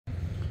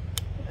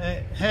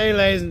Hey,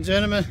 ladies and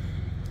gentlemen.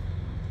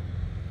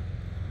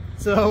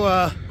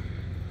 So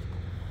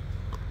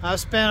I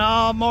spent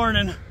all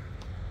morning.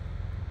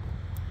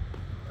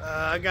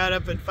 I got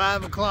up at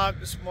 5 o'clock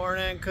this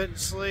morning, couldn't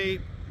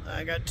sleep.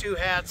 I got two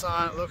hats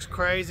on. It looks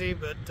crazy,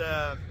 but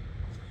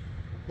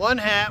one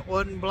hat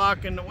wasn't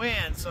blocking the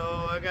wind,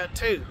 so I got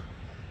two.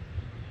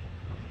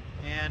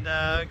 And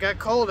it got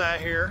cold out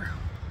here.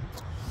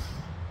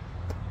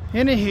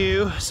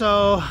 Anywho,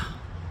 so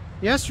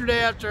yesterday,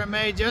 after I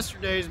made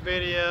yesterday's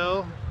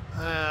video,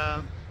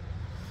 I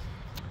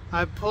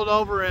pulled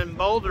over in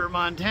Boulder,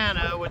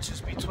 Montana, which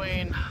is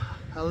between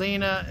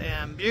Helena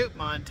and Butte,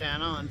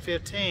 Montana, on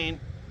 15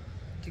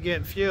 to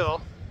get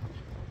fuel.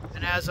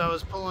 And as I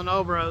was pulling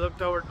over, I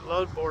looked over at the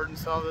load board and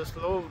saw this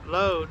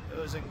load. It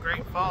was in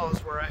Great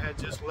Falls, where I had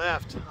just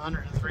left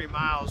 103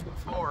 miles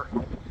before.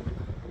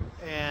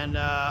 And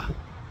I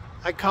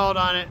called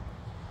on it.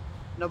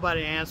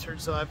 Nobody answered,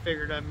 so I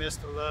figured I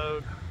missed the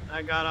load.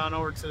 I got on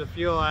over to the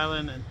fuel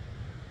island and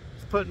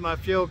was putting my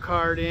fuel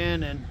card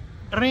in, and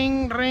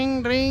ring,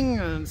 ring, ring.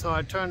 And so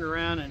I turned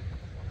around and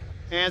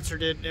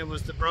answered it, and it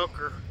was the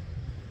broker.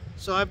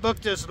 So I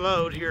booked this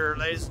load here,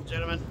 ladies and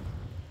gentlemen.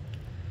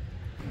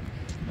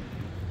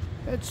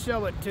 Let's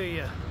show it to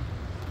you.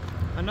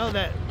 I know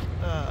that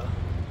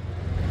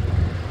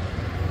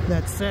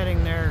that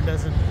setting there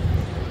doesn't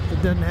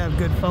have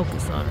good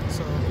focus on it.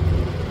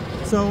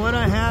 So what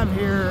I have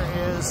here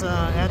is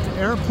at the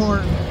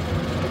airport,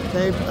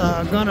 they're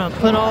gonna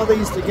put all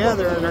these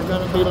together, and they're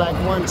gonna be like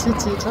one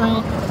choo-choo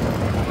train,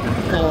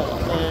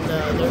 and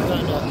they're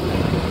gonna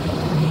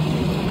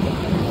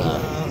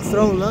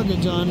throw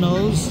luggage on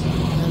those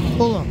and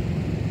pull them.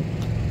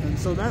 And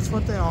so that's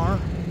what they are.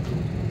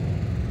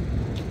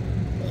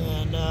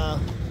 And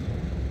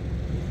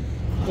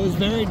it was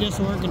very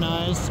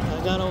disorganized.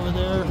 I got over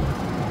there.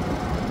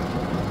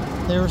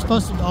 They were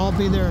supposed to all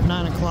be there at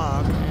 9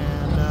 o'clock,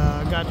 and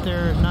I got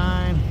there at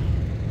 9,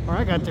 or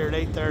I got there at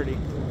 8:30.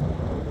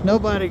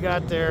 Nobody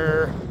got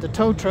there. The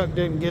tow truck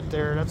didn't get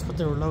there. That's what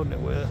they were loading it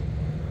with.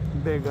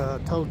 Big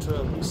tow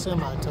truck,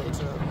 semi-tow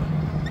truck.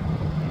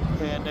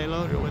 And they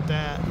loaded it with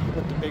that,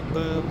 with the big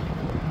boom.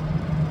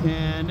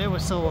 And it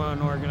was so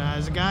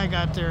unorganized. The guy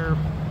got there,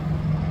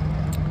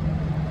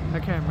 I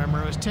can't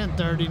remember, it was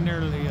 10:30,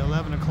 nearly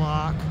 11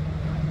 o'clock.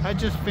 I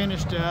just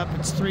finished up.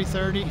 It's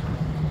 3:30.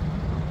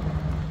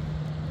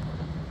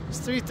 It's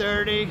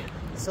 3:30,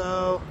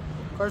 so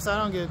of course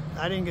I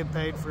didn't get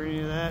paid for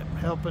any of that,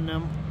 helping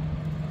them.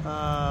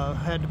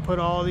 Had to put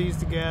all these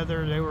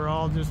together. They were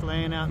all just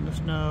laying out in the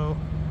snow.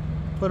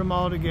 Put them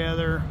all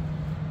together.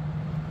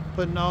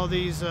 Putting all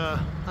these, I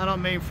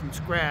don't mean from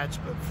scratch,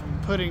 but from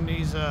putting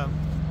these,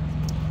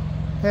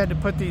 had to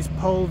put these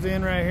poles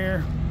in right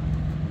here.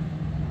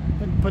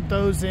 Had to put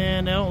those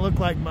in. They don't look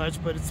like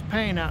much, but it's a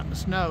pain out in the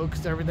snow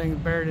because everything's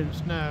buried in the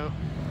snow.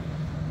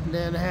 And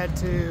then I had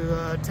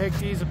to take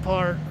these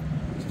apart,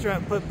 try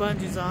to put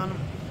bungees on them.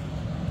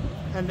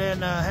 And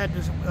then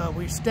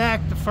we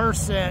stacked the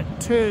first set,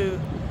 2,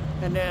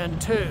 and then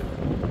 2.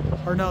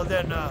 Or no,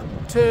 then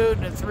 2,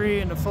 and then 3,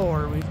 and then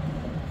 4.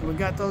 We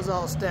got those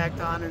all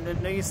stacked on, and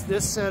then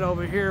this set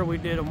over here, we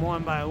did them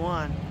one by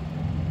one.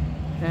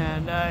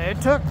 And it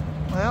took,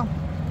 well,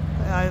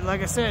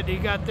 like I said, he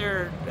got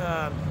there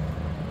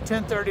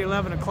 10:30,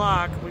 11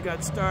 o'clock. We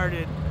got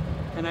started,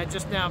 and I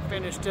just now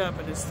finished up,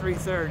 and it's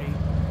 3:30.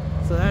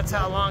 So that's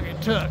how long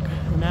it took,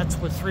 and that's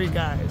with 3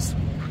 guys.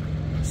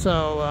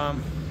 So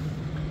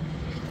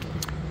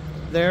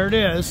there it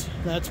is.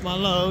 That's my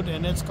load,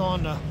 and it's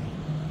going to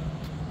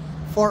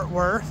Fort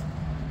Worth,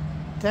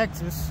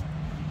 Texas,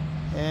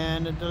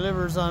 and it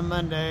delivers on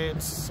Monday.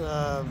 It's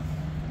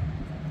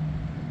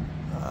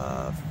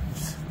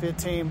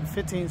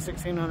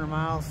 1,600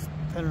 miles,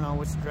 depending on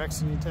which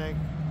direction you take.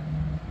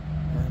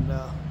 And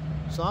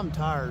so I'm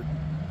tired.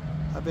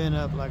 I've been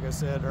up, like I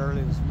said,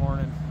 early this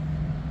morning,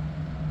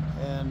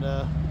 and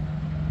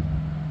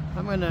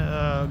I'm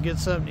gonna get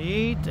something to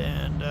eat,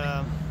 and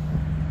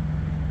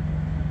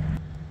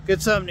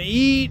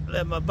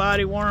let my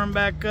body warm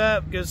back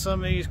up, get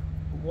some of these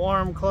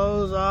warm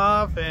clothes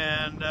off,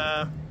 and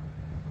I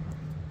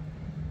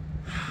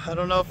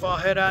don't know if I'll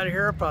head out of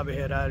here. I'll probably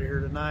head out of here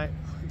tonight.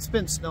 It's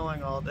been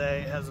snowing all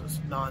day. It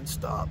hasn't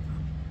non-stop.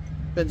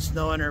 Been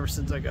snowing ever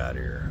since I got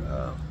here.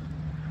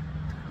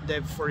 The day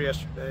before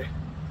yesterday.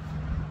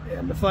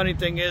 And the funny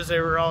thing is,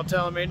 they were all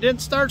telling me it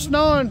didn't start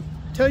snowing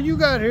until you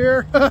got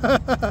here.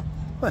 Well,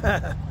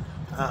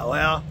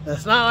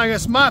 it's not like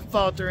it's my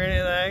fault or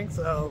anything.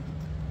 So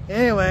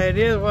anyway, it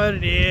is what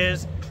it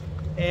is.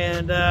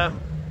 And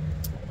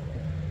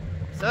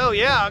so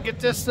yeah, I'll get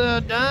this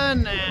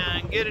done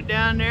and get it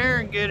down there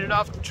and get it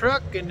off the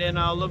truck, and then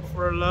I'll look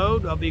for a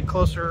load. I'll be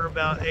closer,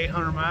 about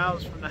 800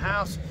 miles from the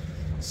house.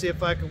 See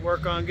if I can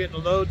work on getting a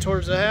load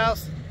towards the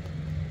house.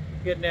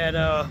 Getting that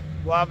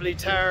wobbly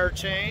tire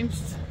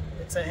changed.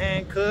 It's a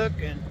hand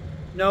cook, and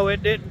no,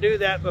 it didn't do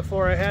that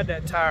before I had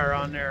that tire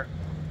on there.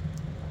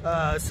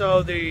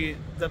 So the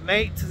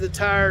mate to the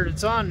tire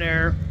that's on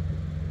there,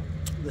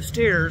 the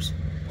steers,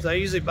 because I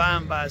usually buy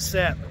them by a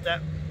set, but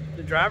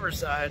The driver's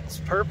side is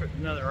perfect,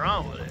 nothing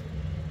wrong with it.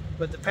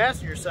 But the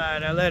passenger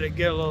side, I let it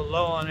get a little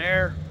low on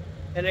air,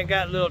 and it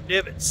got little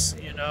divots,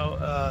 you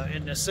know,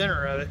 in the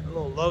center of it,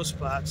 little low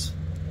spots.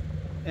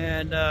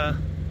 And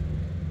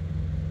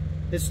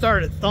it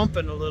started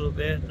thumping a little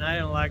bit, and I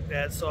didn't like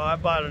that, so I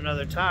bought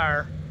another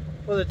tire.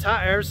 Well, the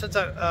tire, ever since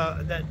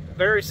that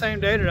very same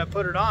day that I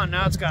put it on,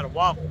 now it's got a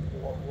wobble,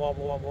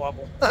 wobble, wobble,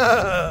 wobble.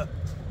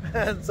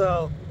 And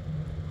so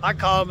I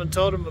called them and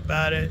told them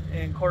about it,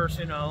 and of course,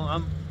 you know,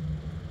 I'm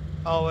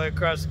all the way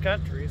across the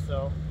country,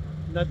 so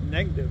nothing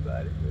negative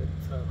about it. But,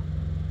 so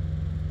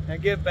I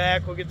get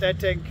back, we'll get that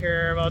taken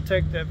care of. I'll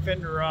take that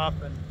fender off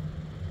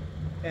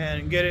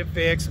and get it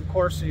fixed. Of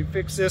course, if you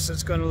fix this,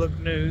 it's going to look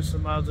new, so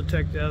might as well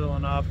take the other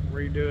one off and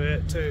redo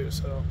it too.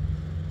 So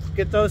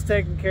get those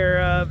taken care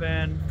of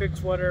and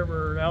fix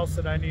whatever else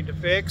that I need to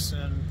fix,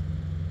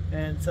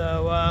 and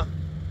so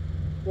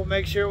we'll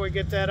make sure we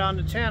get that on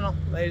the channel,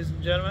 ladies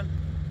and gentlemen.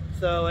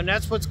 So, and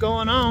that's what's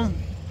going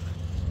on.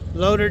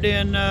 Loaded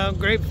in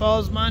Great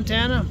Falls,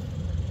 Montana,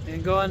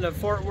 and going to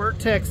Fort Worth,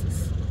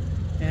 Texas.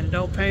 And it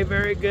don't pay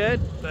very good,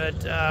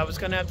 but I was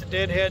gonna have to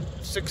deadhead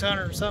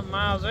 600 or something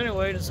miles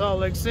anyway to Salt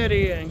Lake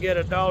City and get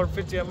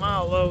 $1.50 a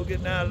mile load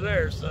getting out of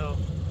there. So,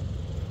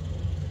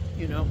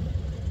 you know,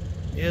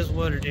 it is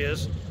what it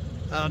is.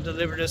 I'll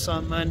deliver this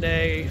on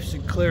Monday.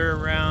 Should clear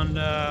around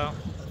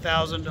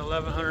 1,000 to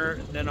 1,100,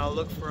 and then I'll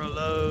look for a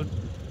load,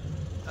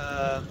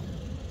 a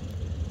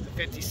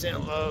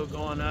 50-cent load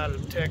going out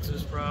of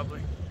Texas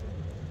probably.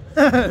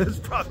 That's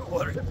probably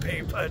what it'll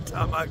be by the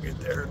time I get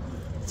there.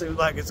 Seems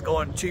like it's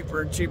going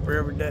cheaper and cheaper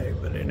every day,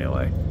 but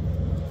anyway,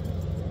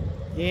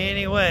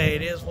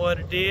 it is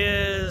what it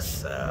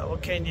is.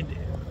 What can you do?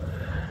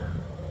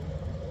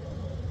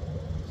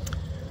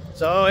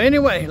 So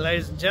anyway,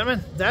 ladies and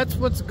gentlemen, that's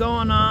what's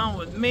going on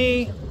with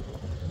me.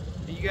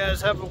 You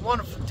guys have a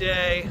wonderful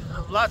day.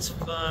 Have lots of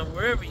fun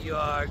wherever you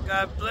are.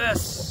 God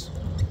bless.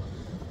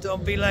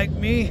 Don't be like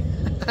me.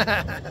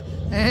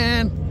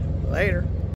 And later.